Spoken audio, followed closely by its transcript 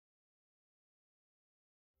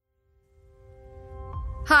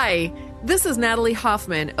Hi, this is Natalie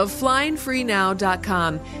Hoffman of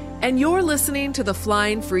FlyingFreeNow.com, and you're listening to the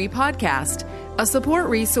Flying Free Podcast, a support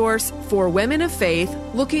resource for women of faith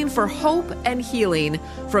looking for hope and healing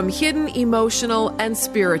from hidden emotional and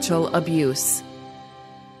spiritual abuse.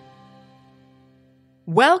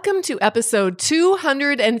 Welcome to episode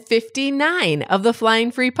 259 of the Flying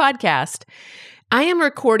Free Podcast. I am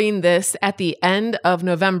recording this at the end of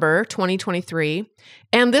November 2023,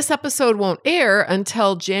 and this episode won't air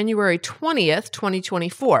until January 20th,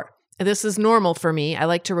 2024. This is normal for me. I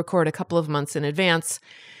like to record a couple of months in advance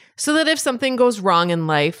so that if something goes wrong in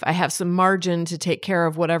life, I have some margin to take care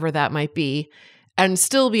of whatever that might be and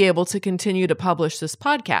still be able to continue to publish this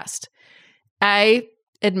podcast. I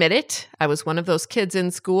admit it. I was one of those kids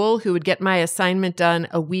in school who would get my assignment done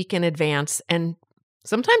a week in advance, and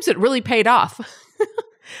sometimes it really paid off.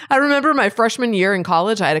 I remember my freshman year in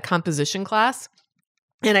college, I had a composition class,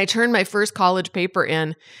 and I turned my first college paper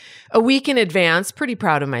in a week in advance, pretty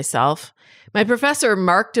proud of myself. My professor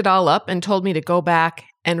marked it all up and told me to go back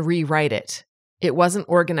and rewrite it. It wasn't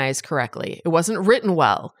organized correctly. It wasn't written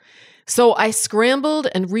well. So I scrambled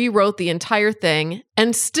and rewrote the entire thing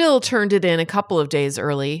and still turned it in a couple of days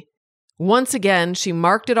early. Once again, she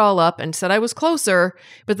marked it all up and said I was closer,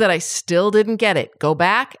 but that I still didn't get it. Go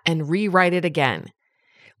back and rewrite it again.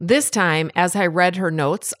 This time, as I read her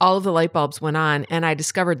notes, all of the light bulbs went on and I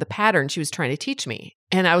discovered the pattern she was trying to teach me.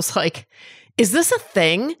 And I was like, is this a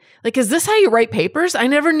thing? Like, is this how you write papers? I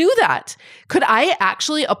never knew that. Could I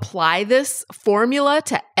actually apply this formula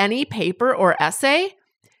to any paper or essay?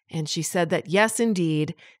 And she said that yes,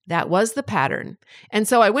 indeed, that was the pattern. And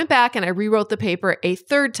so I went back and I rewrote the paper a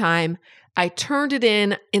third time. I turned it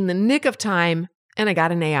in the nick of time, and I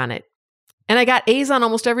got an A on it. And I got A's on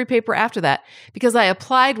almost every paper after that because I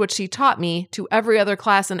applied what she taught me to every other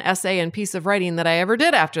class and essay and piece of writing that I ever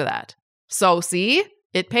did after that. So see,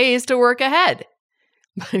 it pays to work ahead.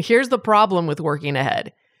 But here's the problem with working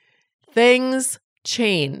ahead. Things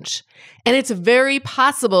change. And it's very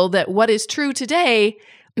possible that what is true today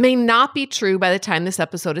may not be true by the time this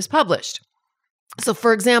episode is published. So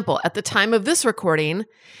for example, at the time of this recording,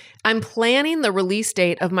 I'm planning the release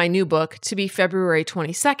date of my new book to be February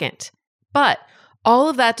 22nd. But all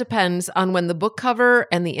of that depends on when the book cover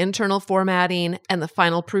and the internal formatting and the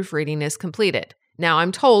final proofreading is completed. Now,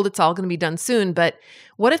 I'm told it's all going to be done soon, but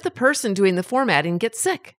what if the person doing the formatting gets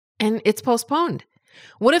sick and it's postponed?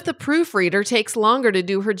 What if the proofreader takes longer to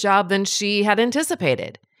do her job than she had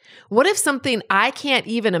anticipated? What if something I can't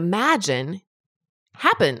even imagine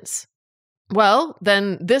happens? Well,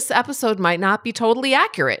 then this episode might not be totally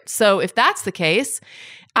accurate. So if that's the case,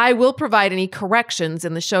 I will provide any corrections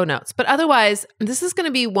in the show notes. But otherwise, this is going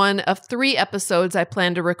to be one of 3 episodes I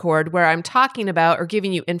plan to record where I'm talking about or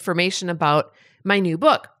giving you information about my new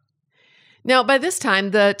book. Now, by this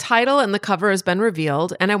time, the title and the cover has been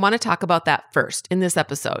revealed, and I want to talk about that first in this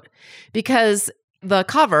episode because the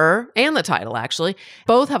cover and the title, actually,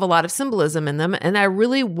 both have a lot of symbolism in them, and I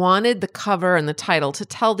really wanted the cover and the title to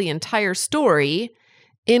tell the entire story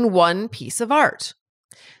in one piece of art.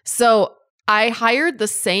 So I hired the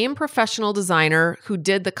same professional designer who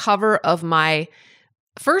did the cover of my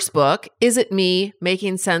first book, Is It Me?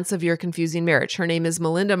 Making Sense of Your Confusing Marriage. Her name is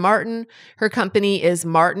Melinda Martin. Her company is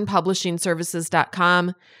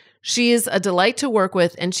martinpublishingservices.com. She is a delight to work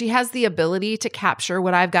with, and she has the ability to capture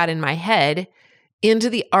what I've got in my head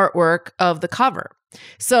into the artwork of the cover.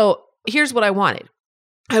 So here's what I wanted.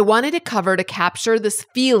 I wanted a cover to capture this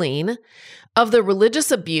feeling of the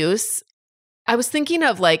religious abuse. I was thinking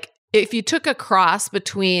of like, if you took a cross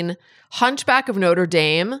between Hunchback of Notre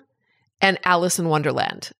Dame and Alice in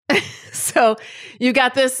Wonderland. So you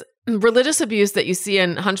got this religious abuse that you see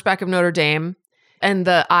in Hunchback of Notre Dame and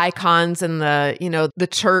the icons and the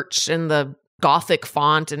church and the Gothic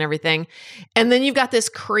font and everything. And then you've got this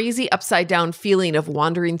crazy upside down feeling of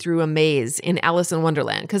wandering through a maze in Alice in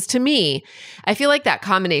Wonderland. Because to me, I feel like that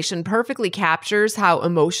combination perfectly captures how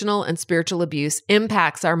emotional and spiritual abuse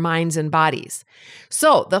impacts our minds and bodies.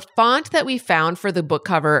 So the font that we found for the book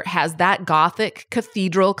cover has that Gothic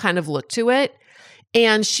cathedral kind of look to it.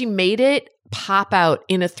 And she made it pop out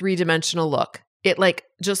in a 3-dimensional look. It like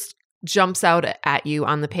just jumps out at you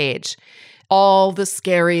on the page. All the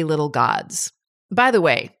scary little gods. By the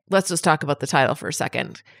way, let's just talk about the title for a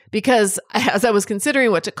second, because as I was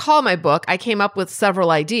considering what to call my book, I came up with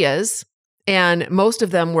several ideas, and most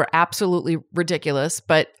of them were absolutely ridiculous,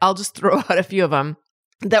 but I'll just throw out a few of them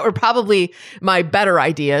that were probably my better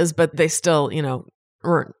ideas, but they still,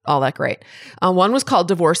 weren't all that great. One was called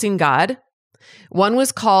Divorcing God. One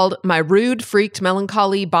was called My Rude, Freaked,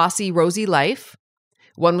 Melancholy, Bossy, Rosy Life.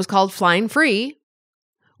 One was called Flying Free.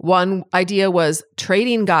 One idea was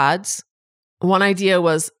trading gods. One idea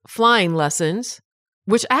was flying lessons,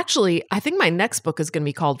 which actually, I think my next book is going to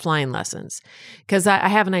be called Flying Lessons, because I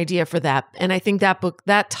have an idea for that. And I think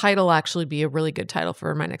that title actually be a really good title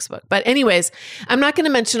for my next book. But anyways, I'm not going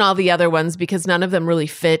to mention all the other ones because none of them really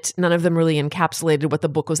fit. None of them really encapsulated what the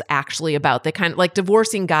book was actually about. They kind of like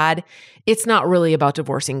divorcing God. It's not really about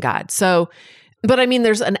divorcing God. So, but I mean,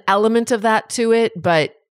 there's an element of that to it,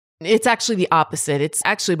 but it's actually the opposite. It's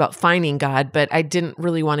actually about finding God, but I didn't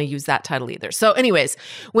really want to use that title either. So anyways,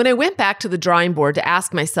 when I went back to the drawing board to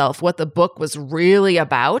ask myself what the book was really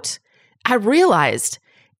about, I realized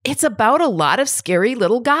it's about a lot of scary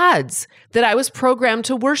little gods that I was programmed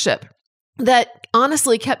to worship that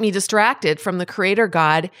honestly kept me distracted from the Creator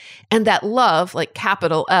God and that love, like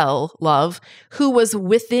capital L, love, who was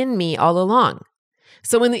within me all along.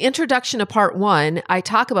 So in the introduction to part 1, I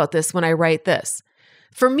talk about this when I write this.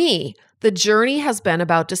 For me, the journey has been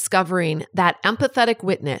about discovering that empathetic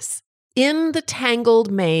witness in the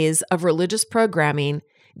tangled maze of religious programming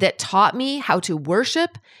that taught me how to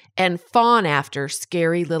worship and fawn after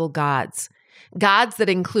scary little gods. Gods that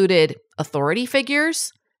included authority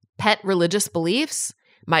figures, pet religious beliefs,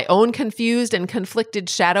 my own confused and conflicted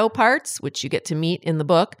shadow parts, which you get to meet in the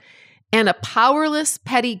book, and a powerless,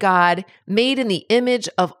 petty God made in the image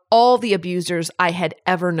of all the abusers I had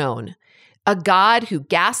ever known. A God who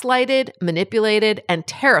gaslighted, manipulated, and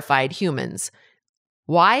terrified humans.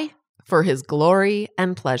 Why? For his glory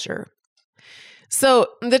and pleasure. So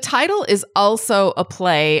the title is also a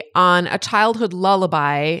play on a childhood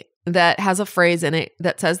lullaby that has a phrase in it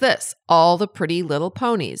that says this, all the pretty little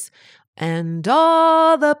ponies. And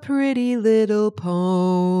all the pretty little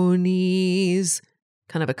ponies.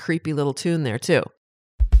 Kind of a creepy little tune there too.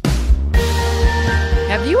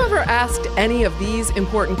 Have you ever asked any of these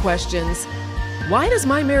important questions? Why does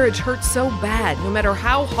my marriage hurt so bad no matter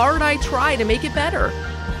how hard I try to make it better?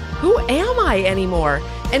 Who am I anymore?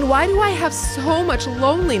 And why do I have so much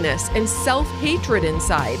loneliness and self-hatred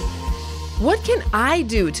inside? What can I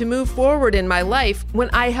do to move forward in my life when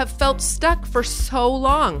I have felt stuck for so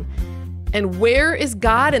long? And where is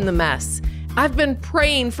God in the mess? I've been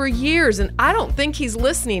praying for years and I don't think he's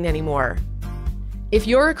listening anymore. If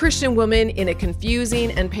you're a Christian woman in a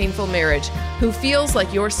confusing and painful marriage who feels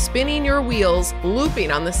like you're spinning your wheels,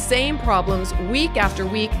 looping on the same problems week after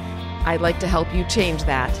week, I'd like to help you change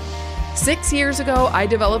that. 6 years ago, I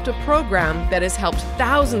developed a program that has helped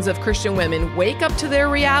thousands of Christian women wake up to their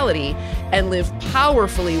reality and live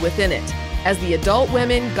powerfully within it as the adult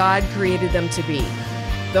women God created them to be.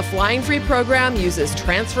 The Flying Free program uses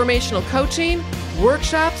transformational coaching,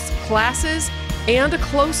 workshops, classes, and a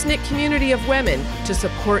close-knit community of women to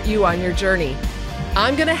support you on your journey.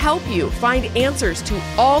 I'm going to help you find answers to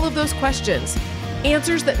all of those questions,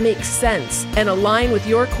 answers that make sense and align with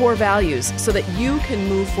your core values so that you can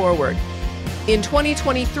move forward. In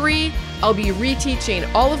 2023, I'll be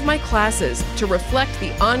reteaching all of my classes to reflect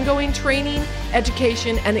the ongoing training,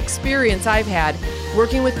 education, and experience I've had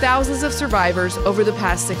working with thousands of survivors over the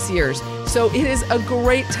past 6 years. So it is a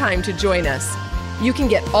great time to join us. You can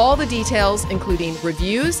get all the details, including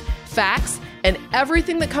reviews, facts, and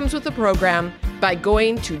everything that comes with the program by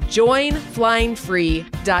going to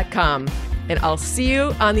joinflyingfree.com. And I'll see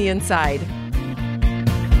you on the inside.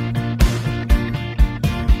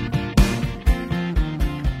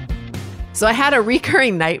 So I had a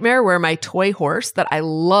recurring nightmare where my toy horse that I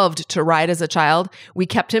loved to ride as a child, we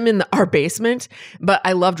kept him in our basement, but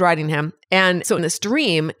I loved riding him. And so in this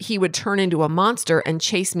dream, he would turn into a monster and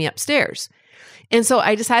chase me upstairs. And so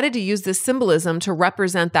I decided to use this symbolism to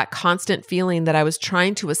represent that constant feeling that I was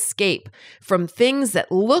trying to escape from things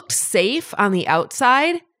that looked safe on the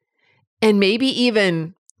outside and maybe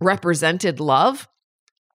even represented love,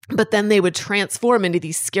 but then they would transform into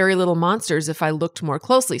these scary little monsters if I looked more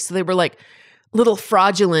closely. So they were like little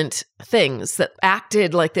fraudulent things that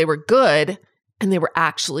acted like they were good and they were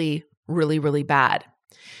actually really, really bad.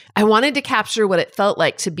 I wanted to capture what it felt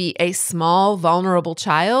like to be a small, vulnerable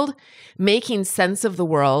child making sense of the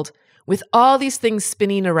world with all these things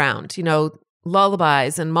spinning around,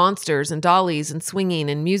 lullabies and monsters and dollies and swinging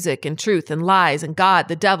and music and truth and lies and God,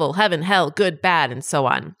 the devil, heaven, hell, good, bad, and so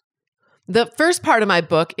on. The first part of my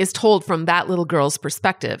book is told from that little girl's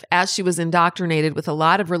perspective as she was indoctrinated with a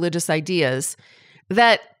lot of religious ideas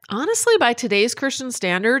that honestly, by today's Christian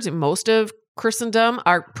standards, most of Christendom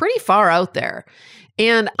are pretty far out there.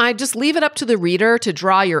 And I just leave it up to the reader to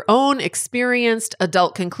draw your own experienced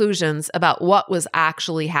adult conclusions about what was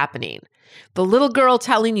actually happening. The little girl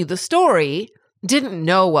telling you the story didn't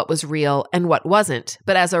know what was real and what wasn't,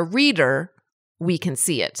 but as a reader, we can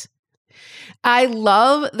see it. I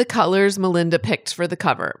love the colors Melinda picked for the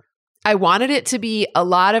cover. I wanted it to be a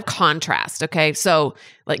lot of contrast, okay? So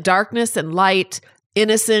like darkness and light,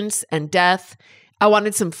 innocence and death. I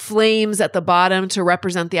wanted some flames at the bottom to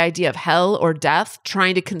represent the idea of hell or death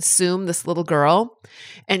trying to consume this little girl.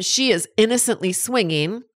 And she is innocently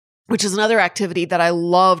swinging, which is another activity that I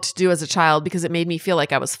loved to do as a child because it made me feel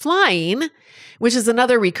like I was flying, which is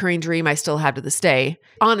another recurring dream I still have to this day.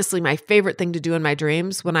 Honestly, my favorite thing to do in my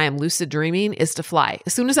dreams when I am lucid dreaming is to fly.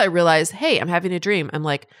 As soon as I realize, hey, I'm having a dream, I'm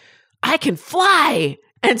like, I can fly.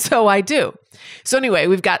 And so I do. So anyway,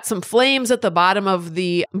 we've got some flames at the bottom of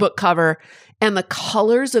the book cover, and the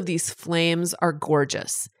colors of these flames are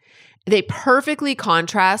gorgeous. They perfectly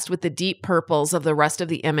contrast with the deep purples of the rest of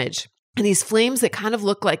the image. And these flames that kind of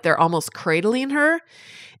look like they're almost cradling her.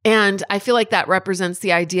 And I feel like that represents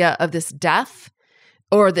the idea of this death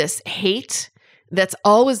or this hate that's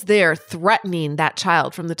always there threatening that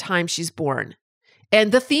child from the time she's born.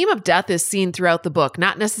 And the theme of death is seen throughout the book,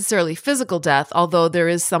 not necessarily physical death, although there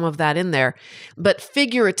is some of that in there, but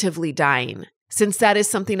figuratively dying, since that is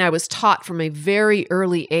something I was taught from a very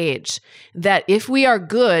early age, that if we are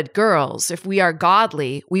good girls, if we are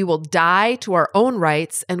godly, we will die to our own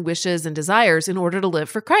rights and wishes and desires in order to live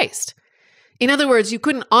for Christ. In other words, you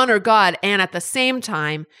couldn't honor God and at the same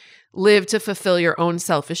time live to fulfill your own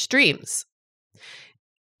selfish dreams.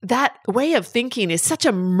 That way of thinking is such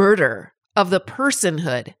a murder of the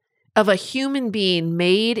personhood of a human being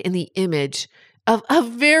made in the image of a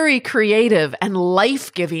very creative and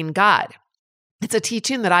life-giving God. It's a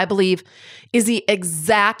teaching that I believe is the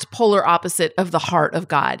exact polar opposite of the heart of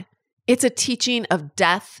God. It's a teaching of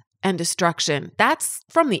death and destruction. That's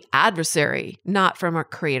from the adversary, not from our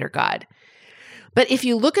creator God. But if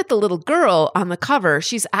you look at the little girl on the cover,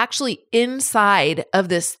 she's actually inside of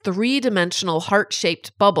this three-dimensional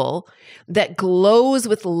heart-shaped bubble that glows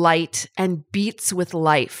with light and beats with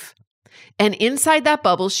life. And inside that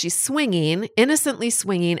bubble, she's swinging, innocently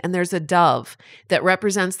swinging, and there's a dove that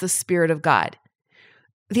represents the Spirit of God.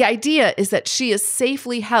 The idea is that she is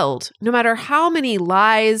safely held, no matter how many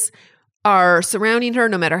lies are surrounding her,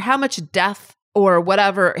 no matter how much death or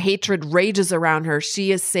whatever hatred rages around her,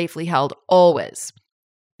 she is safely held always.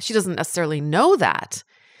 She doesn't necessarily know that,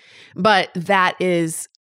 but that is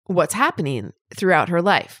what's happening throughout her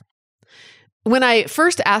life. When I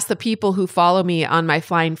first asked the people who follow me on my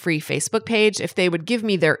Flying Free Facebook page if they would give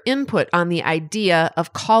me their input on the idea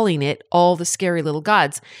of calling it All the Scary Little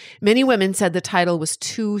Gods, many women said the title was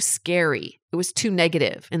too scary. It was too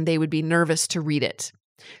negative, and they would be nervous to read it.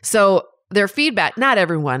 So their feedback, not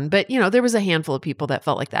everyone, but there was a handful of people that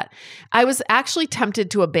felt like that. I was actually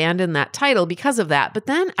tempted to abandon that title because of that, but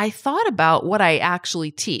then I thought about what I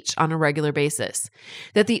actually teach on a regular basis,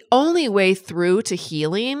 that the only way through to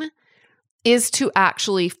healing is to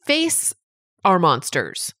actually face our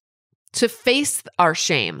monsters, to face our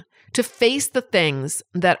shame, to face the things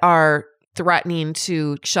that are threatening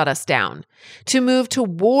to shut us down, to move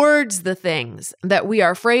towards the things that we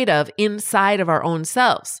are afraid of inside of our own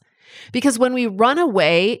selves. Because when we run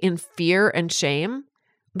away in fear and shame,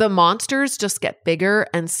 the monsters just get bigger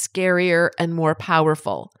and scarier and more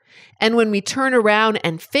powerful. And when we turn around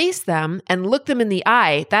and face them and look them in the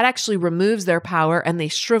eye, that actually removes their power and they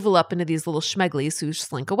shrivel up into these little schmeglies who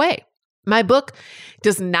slink away. My book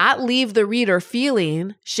does not leave the reader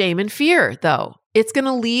feeling shame and fear, though. It's going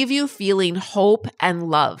to leave you feeling hope and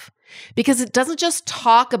love. Because it doesn't just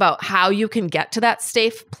talk about how you can get to that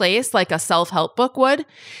safe place like a self-help book would.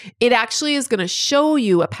 It actually is going to show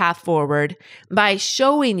you a path forward by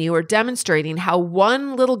showing you or demonstrating how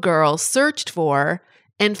one little girl searched for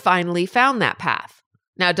and finally found that path.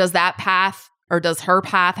 Now, does that path or does her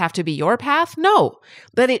path have to be your path? No,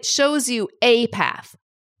 but it shows you a path,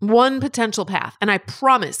 one potential path. And I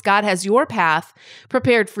promise God has your path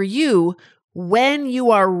prepared for you when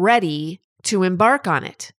you are ready to embark on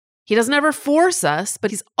it. He doesn't ever force us,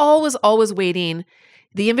 but he's always, always waiting.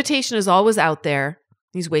 The invitation is always out there.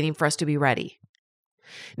 He's waiting for us to be ready.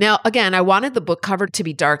 Now, again, I wanted the book cover to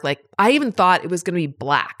be dark. Like I even thought it was going to be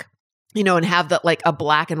black, and have that like a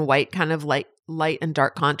black and white kind of light and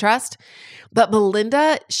dark contrast. But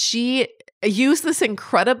Melinda, she used this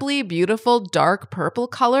incredibly beautiful dark purple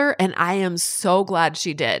color, and I am so glad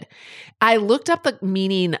she did. I looked up the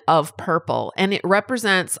meaning of purple, and it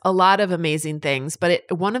represents a lot of amazing things, but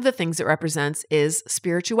one of the things it represents is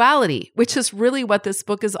spirituality, which is really what this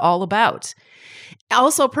book is all about.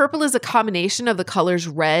 Also, purple is a combination of the colors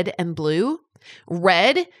red and blue.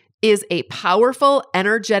 Red is a powerful,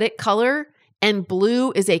 energetic color, and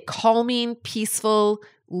blue is a calming, peaceful,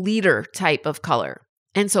 leader type of color.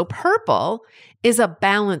 And so purple is a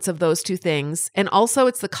balance of those two things. And also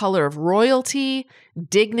it's the color of royalty,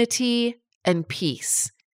 dignity, and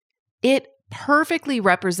peace. It perfectly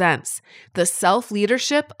represents the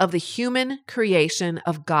self-leadership of the human creation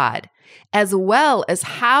of God, as well as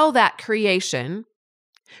how that creation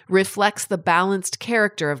reflects the balanced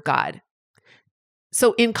character of God.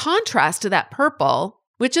 So in contrast to that purple,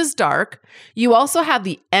 which is dark, you also have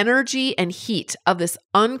the energy and heat of this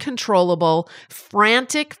uncontrollable,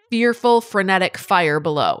 frantic, fearful, frenetic fire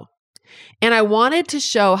below. And I wanted to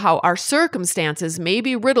show how our circumstances may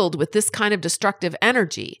be riddled with this kind of destructive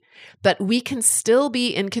energy, but we can still be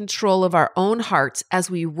in control of our own hearts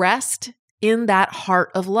as we rest in that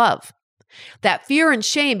heart of love. That fear and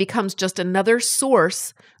shame becomes just another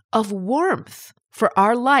source of warmth for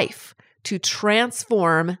our life to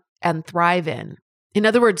transform and thrive in. In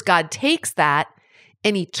other words, God takes that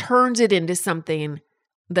and he turns it into something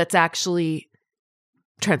that's actually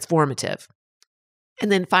transformative. And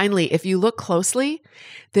then finally, if you look closely,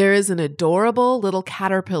 there is an adorable little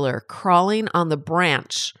caterpillar crawling on the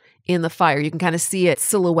branch in the fire. You can kind of see its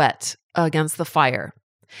silhouette against the fire.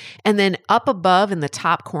 And then up above in the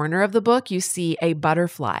top corner of the book, you see a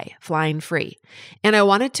butterfly flying free. And I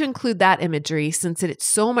wanted to include that imagery since it's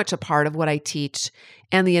so much a part of what I teach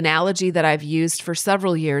and the analogy that I've used for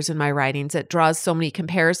several years in my writings. It draws so many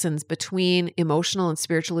comparisons between emotional and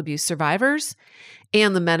spiritual abuse survivors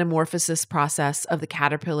and the metamorphosis process of the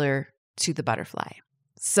caterpillar to the butterfly.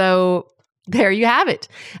 So there you have it,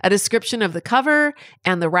 a description of the cover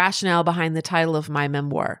and the rationale behind the title of my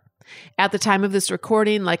memoir. At the time of this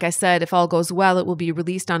recording, like I said, if all goes well, it will be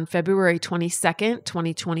released on February 22nd,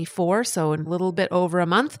 2024, so in a little bit over a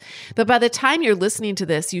month. But by the time you're listening to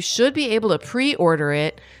this, you should be able to pre-order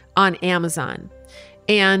it on Amazon.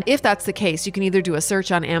 And if that's the case, you can either do a search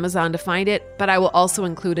on Amazon to find it, but I will also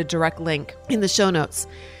include a direct link in the show notes.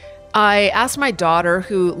 I asked my daughter,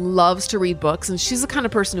 who loves to read books, and she's the kind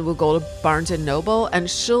of person who will go to Barnes & Noble and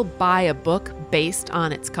she'll buy a book based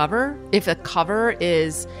on its cover. If a cover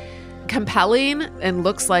is compelling and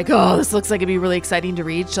looks like, oh, this looks like it'd be really exciting to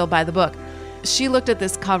read, she'll buy the book. She looked at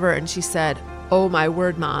this cover and she said, "Oh my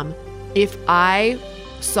word, Mom, if I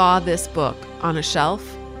saw this book on a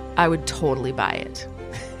shelf, I would totally buy it."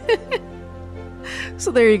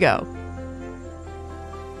 So there you go.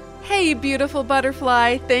 Hey, beautiful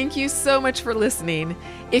butterfly. Thank you so much for listening.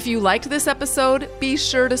 If you liked this episode, be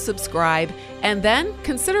sure to subscribe and then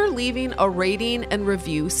consider leaving a rating and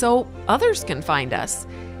review so others can find us.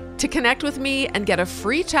 To connect with me and get a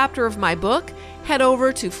free chapter of my book, head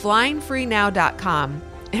over to flyingfreenow.com.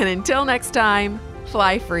 And until next time,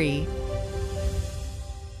 fly free.